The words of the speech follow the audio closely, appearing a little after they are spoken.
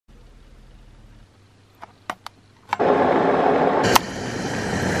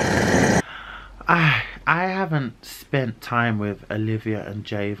I haven't spent time with Olivia and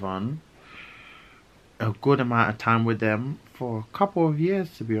Javon, a good amount of time with them for a couple of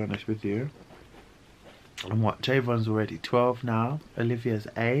years, to be honest with you. And what, Javon's already 12 now, Olivia's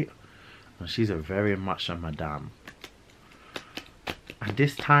 8, and she's a very much a madame. And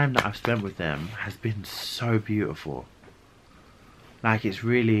this time that I've spent with them has been so beautiful. Like, it's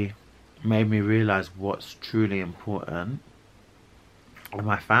really made me realise what's truly important. And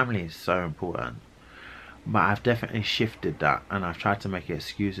my family is so important. But I've definitely shifted that, and I've tried to make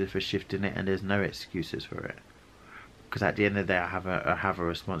excuses for shifting it, and there's no excuses for it. Because at the end of the day, I have a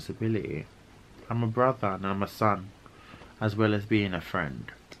responsibility. I'm a brother and I'm a son, as well as being a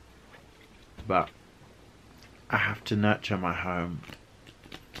friend. But I have to nurture my home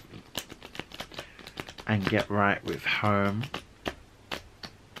and get right with home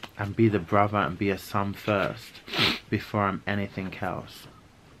and be the brother and be a son first before I'm anything else.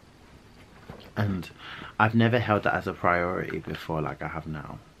 And I've never held that as a priority before like I have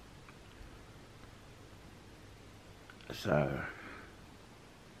now. So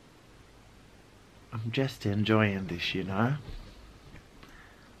I'm just enjoying this, you know.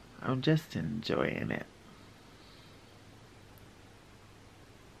 I'm just enjoying it.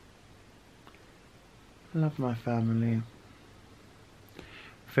 I love my family.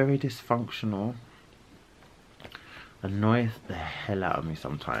 Very dysfunctional. Annoys the hell out of me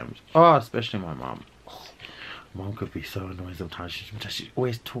sometimes. Oh, especially my mum. Oh, mum could be so annoying sometimes. She's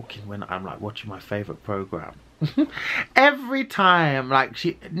always talking when I'm like watching my favourite programme. Every time, like,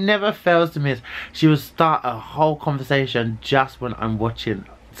 she never fails to miss. She will start a whole conversation just when I'm watching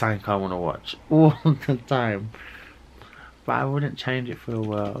something I want to watch. All the time. But I wouldn't change it for the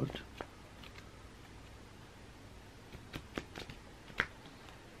world.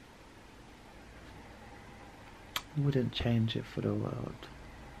 Wouldn't change it for the world.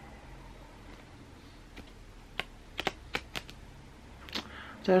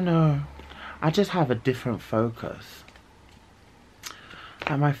 Don't know. I just have a different focus.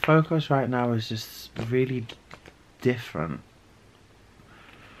 And my focus right now is just really different.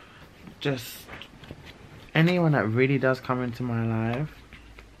 Just anyone that really does come into my life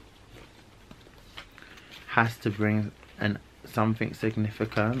has to bring something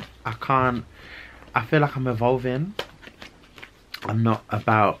significant. I feel like I'm evolving. I'm not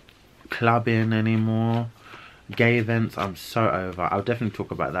about clubbing anymore. Gay events, I'm so over. I'll definitely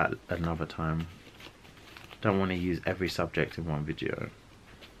talk about that another time. Don't want to use every subject in one video.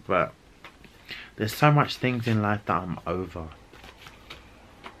 But there's so much things in life that I'm over.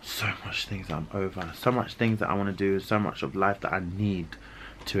 So much things that I'm over. So much things that I want to do. So much of life that I need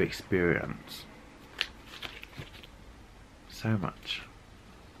to experience. So much.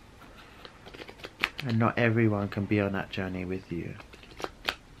 And not everyone can be on that journey with you.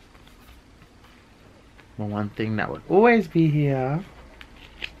 But one thing that would always be here,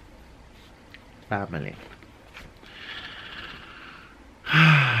 family.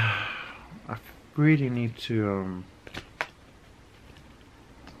 I really need to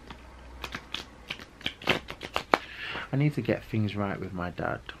I need to get things right with my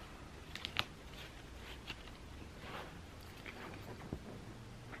dad.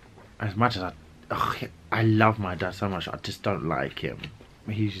 As much as I love my dad so much, I just don't like him.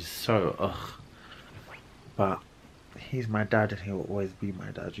 He's just so but he's my dad and he'll always be my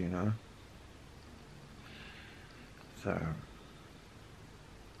dad, you know. So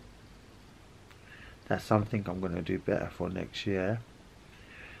that's something I'm gonna do better for next year.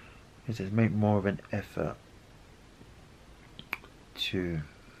 Is just make more of an effort to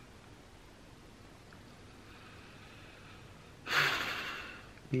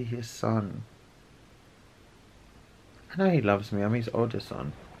be his son. I know he loves me. I'm his older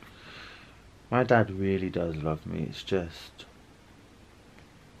son. My dad really does love me. It's just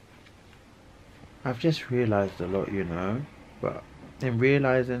I've just realised a lot, you know. But in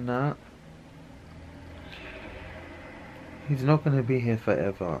realising that, he's not going to be here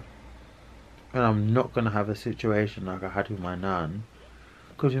forever. And I'm not going to have a situation like I had with my nan.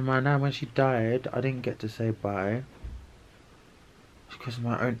 Because with my nan, when she died, I didn't get to say bye. It's because of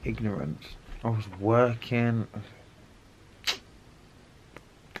my own ignorance. I was working.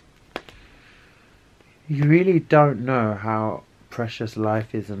 You really don't know how precious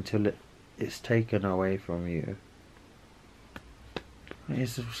life is until it's taken away from you.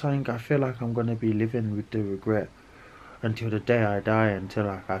 It's something I feel like I'm going to be living with the regret until the day I die, until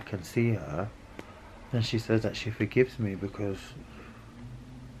like I can see her. And she says that she forgives me because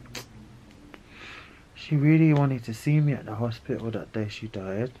she really wanted to see me at the hospital that day she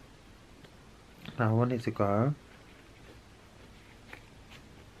died. And I wanted to go.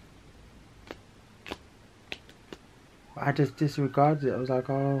 I just disregarded it. I was like,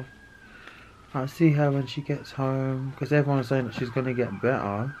 oh, I'll see her when she gets home, because everyone's saying that she's going to get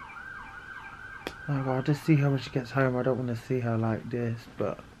better. Like, I'll just see her when she gets home. I don't want to see her like this.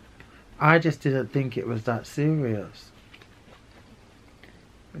 But I just didn't think it was that serious.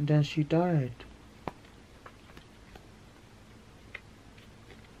 And then she died.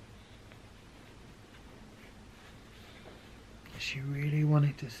 She really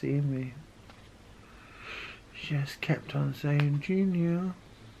wanted to see me. She just kept on saying, Junior.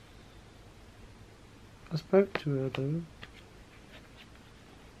 I spoke to her though.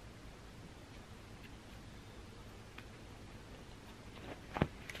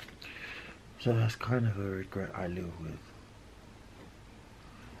 So that's kind of a regret I live with.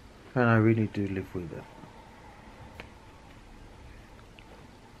 And I really do live with it.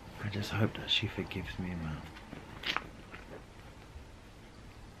 I just hope that she forgives me, man.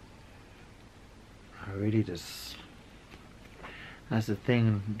 I really just... That's the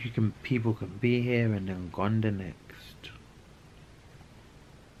thing, people can be here and then gone the next.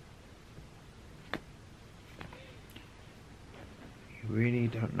 You really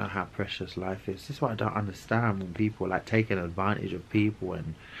don't know how precious life is. This is what I don't understand, when people like taking advantage of people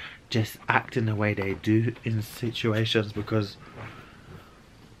and just acting the way they do in situations, because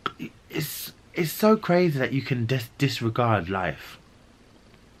it's so crazy that you can just disregard life.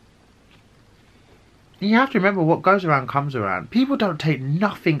 You have to remember, what goes around comes around. People don't take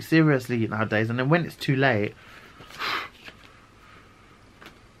nothing seriously nowadays, and then when it's too late...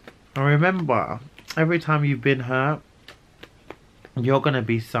 I remember, every time you've been hurt, you're going to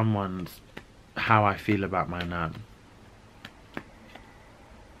be someone's how I feel about my nan.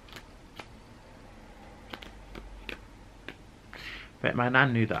 But my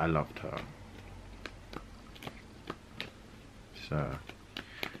nan knew that I loved her. So,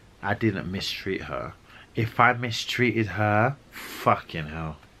 I didn't mistreat her. If I mistreated her, fucking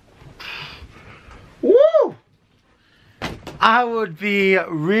hell. Woo! I would be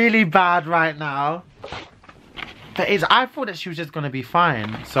really bad right now. But I thought that she was just going to be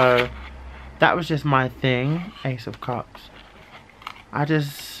fine. So, that was just my thing. Ace of Cups. I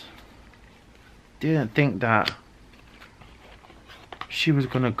just didn't think that she was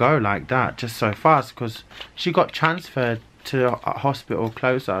going to go like that just so fast. Because she got transferred to a hospital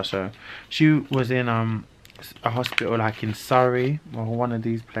closer, so she was in a hospital like in Surrey or one of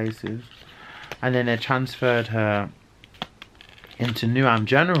these places, and then they transferred her into Newham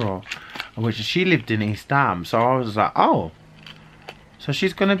General, which she lived in East Ham. So I was like, oh, so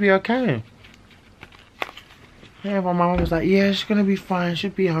she's gonna be okay. Yeah, my mum was like, yeah, she's gonna be fine, she'll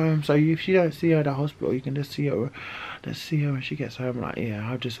be home. So if you don't see her at the hospital, you can just see her. Let's see her when she gets home. I'm like, yeah,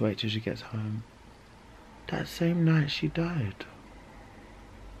 I'll just wait till she gets home. That same night she died.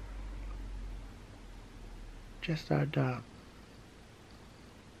 Just like that.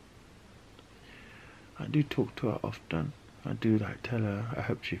 I do talk to her often. I do like tell her I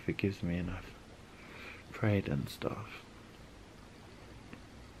hope she forgives me, and I've prayed and stuff.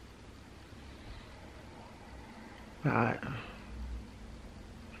 But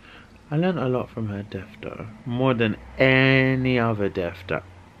I learned a lot from her death though. More than any other death that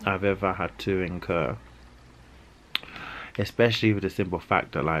I've ever had to incur. Especially with the simple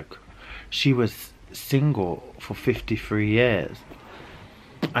fact that, like, she was single for 53 years.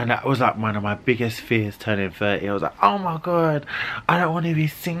 And that was like one of my biggest fears turning 30. I was like, oh my god, I don't want to be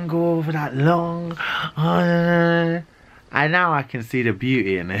single for that long. And now I can see the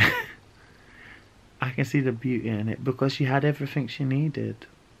beauty in it. I can see the beauty in it because she had everything she needed.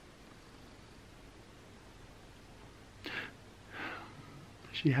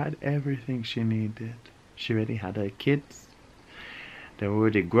 She had everything she needed. She already had her kids. They were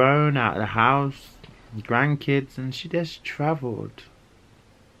already grown, out of the house, grandkids, and she just travelled.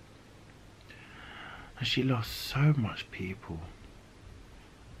 And she lost so much people.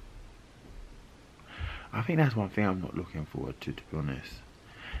 I think that's one thing I'm not looking forward to be honest.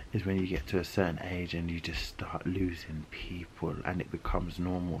 Is when you get to a certain age and you just start losing people and it becomes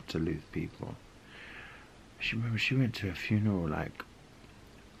normal to lose people. She went to a funeral like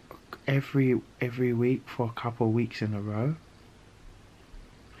every week for a couple of weeks in a row.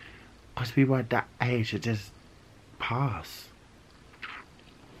 Because people at that age are just pass.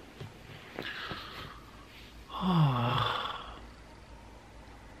 Oh,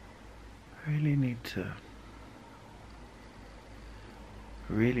 I really need to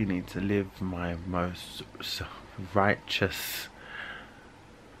live my most righteous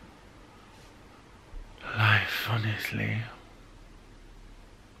life, honestly.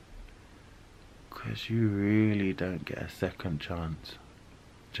 Because you really don't get a second chance.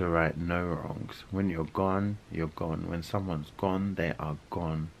 to right no wrongs. When you're gone, you're gone. When someone's gone, they are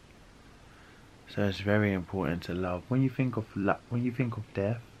gone. So it's very important to love. When you think of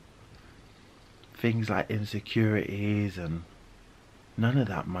death, things like insecurities and none of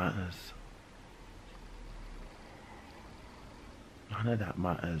that matters. None of that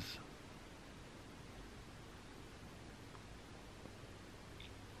matters.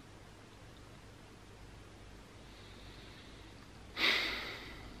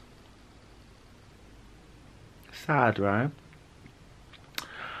 Sad, right?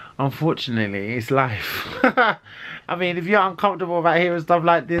 Unfortunately, it's life. I mean, if you're uncomfortable about hearing stuff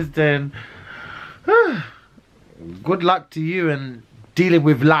like this, then good luck to you and dealing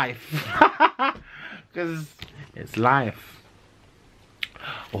with life. Because it's life.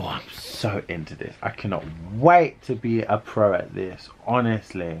 Oh, I'm so into this. I cannot wait to be a pro at this.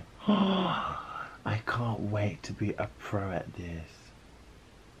 Honestly. I can't wait to be a pro at this.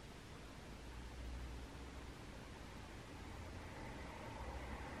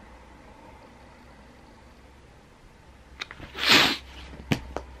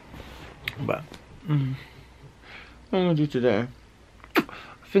 But what I'm gonna do today, I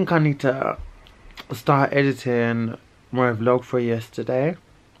think I need to start editing my vlog for yesterday,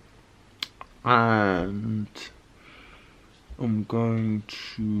 and I'm going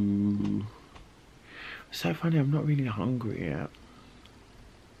to, it's so funny, I'm not really hungry yet.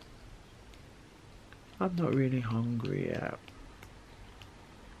 I'm not really hungry yet.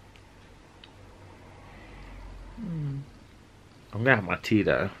 I'm gonna have my tea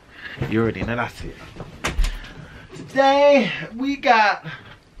though. You already know that's it. Today we got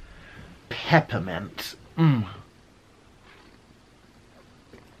peppermint.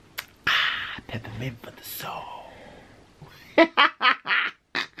 Peppermint for the soul.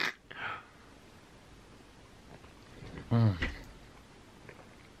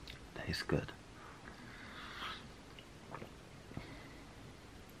 Tastes good.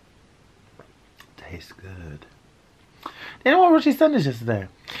 Tastes good. You know what I watched EastEnders yesterday?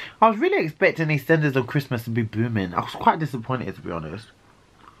 I was really expecting EastEnders on Christmas to be booming. I was quite disappointed, to be honest.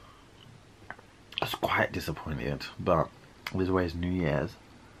 I was quite disappointed, but there's always New Year's.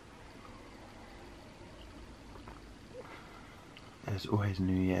 There's always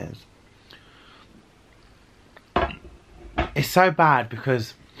New Year's. It's so bad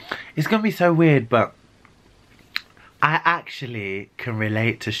because it's gonna be so weird, but I actually can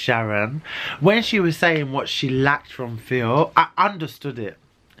relate to Sharon. When she was saying what she lacked from Phil, I understood it.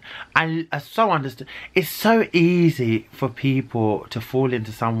 I so understood. It's so easy for people to fall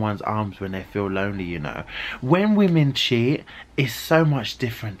into someone's arms when they feel lonely, you know. When women cheat, it's so much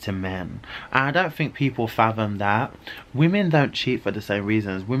different to men. And I don't think people fathom that. Women don't cheat for the same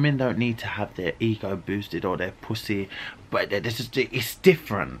reasons. Women don't need to have their ego boosted or their pussy. But it's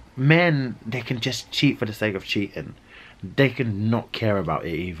different. Men, they can just cheat for the sake of cheating. They can not care about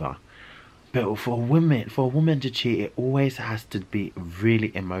it either. But for a woman to cheat, it always has to be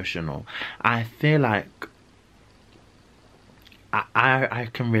really emotional. I feel like I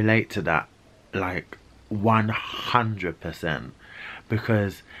can relate to that like 100%,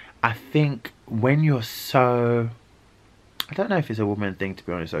 because I think when you're so, I don't know if it's a woman thing, to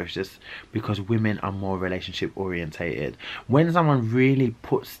be honest, or it's just because women are more relationship orientated. When someone really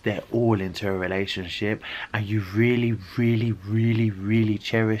puts their all into a relationship and you really, really, really, really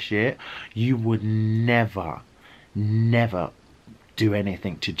cherish it, you would never, never do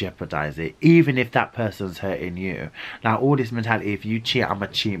anything to jeopardize it, even if that person's hurting you. Now, all this mentality, if you cheat, I'm a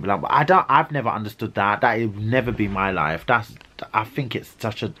cheat, but I've never understood that. That would never be my life. I think it's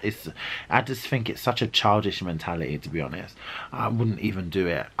I just think it's such a childish mentality, to be honest. I wouldn't even do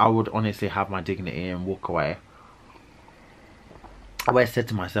it. I would honestly have my dignity and walk away. I always said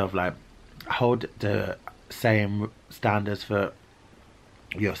to myself, like, hold the same standards for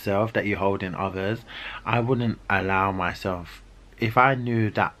yourself that you hold in others. I wouldn't allow myself, if I knew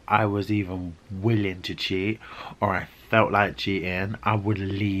that I was even willing to cheat or I felt like cheating, I would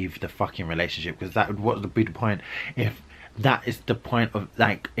leave the fucking relationship, because that would be the point. If that is the point of,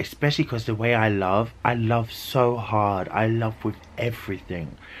 like, especially because the way I love so hard. I love with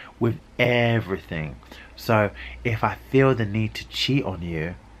everything, so if I feel the need to cheat on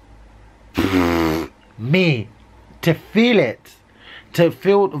you, me, to feel it,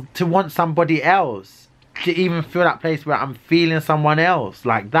 to want somebody else, to even feel that place where I'm feeling someone else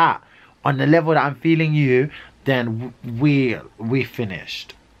like that on the level that I'm feeling you, then we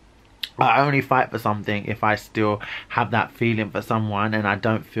finished. I only fight for something if I still have that feeling for someone, and I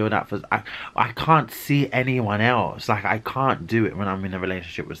don't feel that for, I can't see anyone else. Like, I can't do it when I'm in a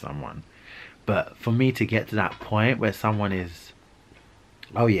relationship with someone. But for me to get to that point where someone is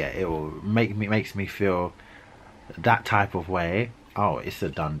Oh yeah, it will makes me feel that type of way. Oh, it's a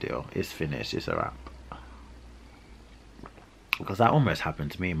done deal. It's finished. It's a wrap. Because that almost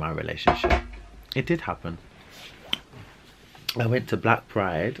happened to me in my relationship. It did happen. I went to Black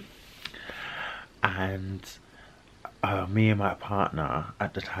Pride, and me and my partner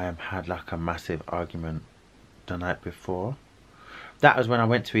at the time had like a massive argument the night before. That was when I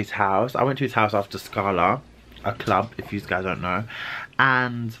went to his house. I went to his house after Scala, a club, if you guys don't know.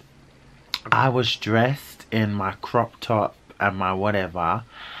 And I was dressed in my crop top and my whatever.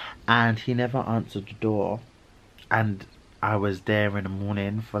 And he never answered the door. And I was there in the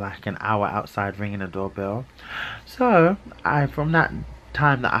morning for like an hour outside ringing the doorbell. So, from that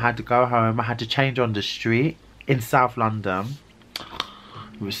time that I had to go home, I had to change on the street in South London.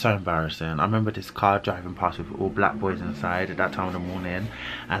 It was so embarrassing. I remember this car driving past with all black boys inside at that time in the morning,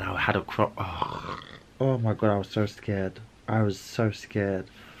 and I had a crop. Oh my god, I was so scared. I was so scared.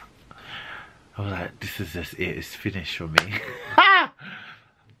 I was like, this is just it. It's finished for me. I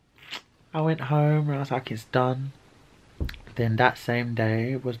went home and I was like, it's done. Then that same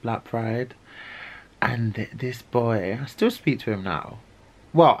day was Black Pride, and this boy, I still speak to him now.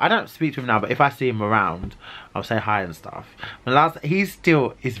 Well, I don't speak to him now, but if I see him around, I'll say hi and stuff. But he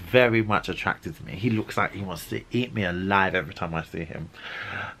still is very much attracted to me. He looks like he wants to eat me alive every time I see him.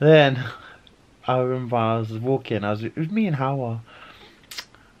 Then I remember I was walking. It was me and Hawa,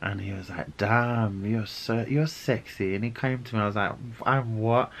 and he was like, "Damn, you're sexy." And he came to me. I was like, "I'm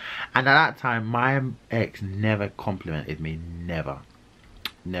what?" And at that time, my ex never complimented me. Never.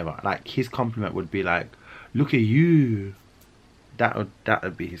 Like his compliment would be like, "Look at you." That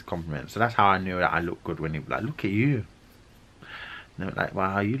would be his compliment. So that's how I knew that I looked good, when he was like, "Look at you." And they were like,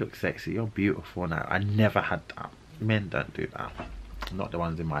 "Wow, you look sexy. You're beautiful now." I never had that. Men don't do that. Not the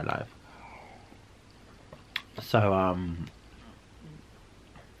ones in my life. So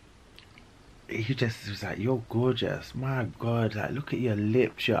he just was like, "You're gorgeous. My god, like look at your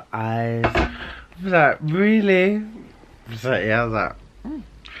lips, your eyes." I was like, "Really?" So yeah, I was like,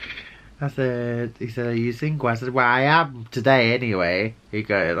 he said, "Are you single?" I said, "Well, I am today anyway." He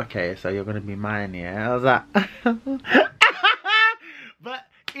goes, "Okay, so you're gonna be mine, yeah?" I was like, but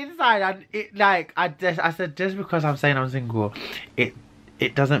inside, I said, just because I'm saying I'm single, it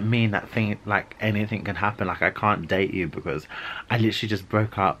doesn't mean that anything can happen. Like, I can't date you because I literally just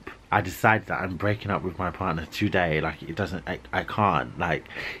broke up. I decided that I'm breaking up with my partner today. Like, it doesn't, I can't. Like,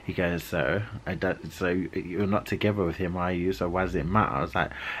 he goes, so you're not together with him, are you? So why does it matter? I was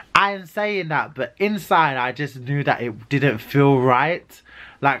like, I am saying that, but inside I just knew that it didn't feel right.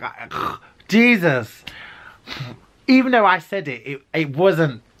 Like, Jesus. Even though I said it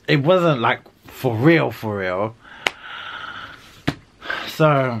wasn't like for real.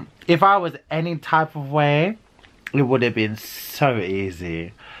 So if I was any type of way, it would have been so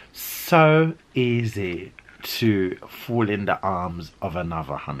easy to fall in the arms of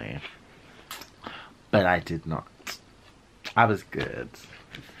another, honey. But I did not. I was good.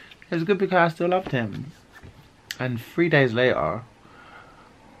 It was good because I still loved him. And 3 days later,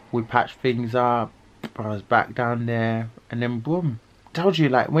 we patched things up. I was back down there, and then boom. Told you,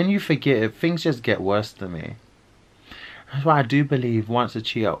 like, when you forgive, things just get worse to me. That's why I do believe once a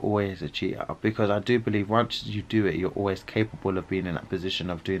cheater, always a cheater. Because I do believe once you do it, you're always capable of being in that position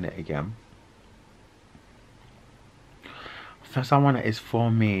of doing it again. For someone that is for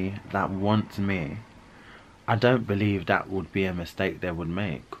me, that wants me, I don't believe that would be a mistake they would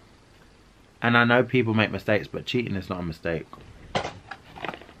make. And I know people make mistakes, but cheating is not a mistake.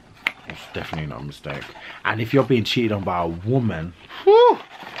 It's definitely not a mistake. And if you're being cheated on by a woman, whew,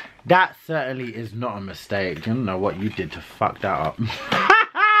 that certainly is not a mistake. You don't know what you did to fuck that up.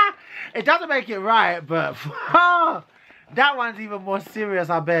 It doesn't make it right, but that one's even more serious,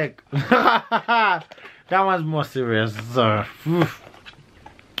 I beg. That one's more serious, so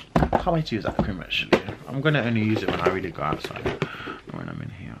can't wait to use that cream actually. I'm gonna only use it when I really go outside, when I'm in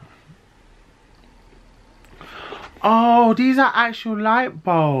here. Oh, these are actual light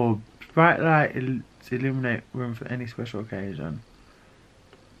bulbs. Bright light to illuminate room for any special occasion.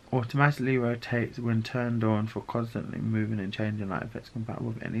 Automatically rotates when turned on for constantly moving and changing light effects,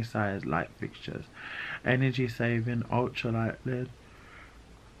 compatible with any size light fixtures. Energy saving, ultra light lid.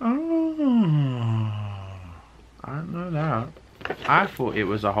 Oh, I didn't know that. I thought it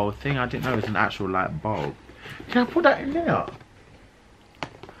was a whole thing. I didn't know it was an actual light bulb. Can I put that in there?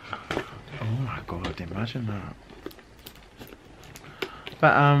 Oh my god, imagine that.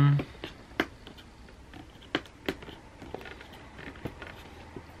 But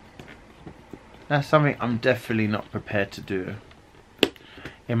that's something I'm definitely not prepared to do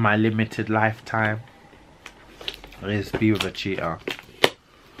in my limited lifetime, is be with a cheater.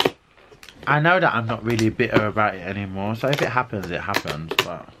 I know that I'm not really bitter about it anymore. So if it happens, it happens.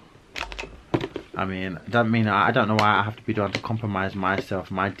 But I mean, doesn't mean I don't know why I have to be the one to compromise myself,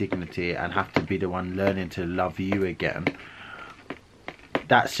 my dignity, and have to be the one learning to love you again.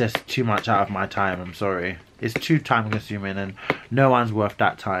 That's just too much out of my time. I'm sorry. It's too time consuming, and no one's worth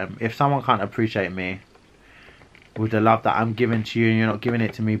that time. If someone can't appreciate me with the love that I'm giving to you, and you're not giving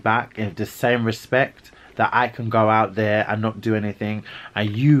it to me back in the same respect that I can go out there and not do anything, and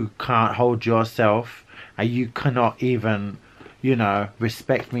you can't hold yourself, and you cannot even, you know,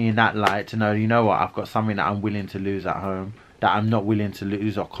 respect me in that light to know, you know what, I've got something that I'm willing to lose at home, that I'm not willing to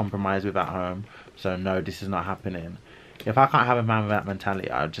lose or compromise with at home. So no, this is not happening. If I can't have a man with that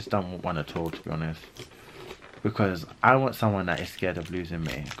mentality, I just don't want one at all, to be honest. Because I want someone that is scared of losing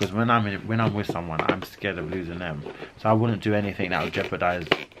me. Because when I'm with someone, I'm scared of losing them. So I wouldn't do anything that would jeopardize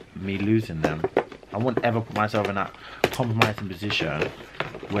me losing them. I wouldn't ever put myself in that compromising position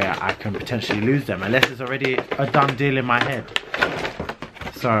where I can potentially lose them, unless it's already a done deal in my head.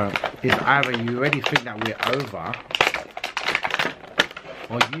 So it's either you already think that we're over,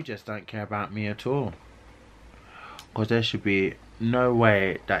 or you just don't care about me at all. Because there should be no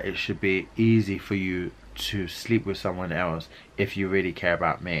way that it should be easy for you to sleep with someone else if you really care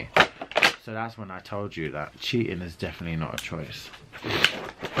about me. So that's when I told you that cheating is definitely not a choice.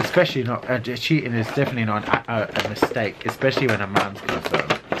 Especially not, cheating is definitely not a mistake, especially when a man's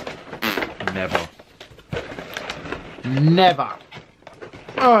concerned. Never. Never.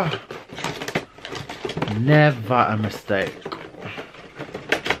 Ugh. Never a mistake.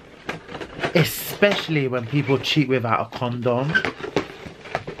 Especially when people cheat without a condom.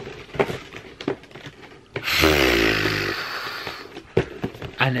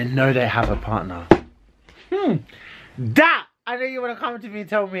 And then know they have a partner. That! I know you want to come to me and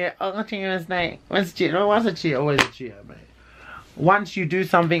tell me, oh, I'm cheating a snake. What's a cheat? No, once a cheater, always a cheater, mate. Once you do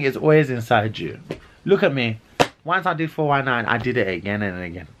something, it's always inside you. Look at me. Once I did 419, I did it again and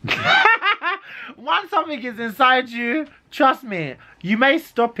again. Once something is inside you, trust me, you may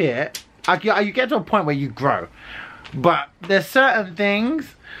stop it. You get to a point where you grow. But there's certain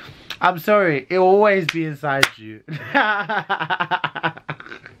things, I'm sorry, it will always be inside you.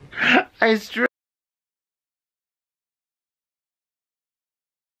 It's true.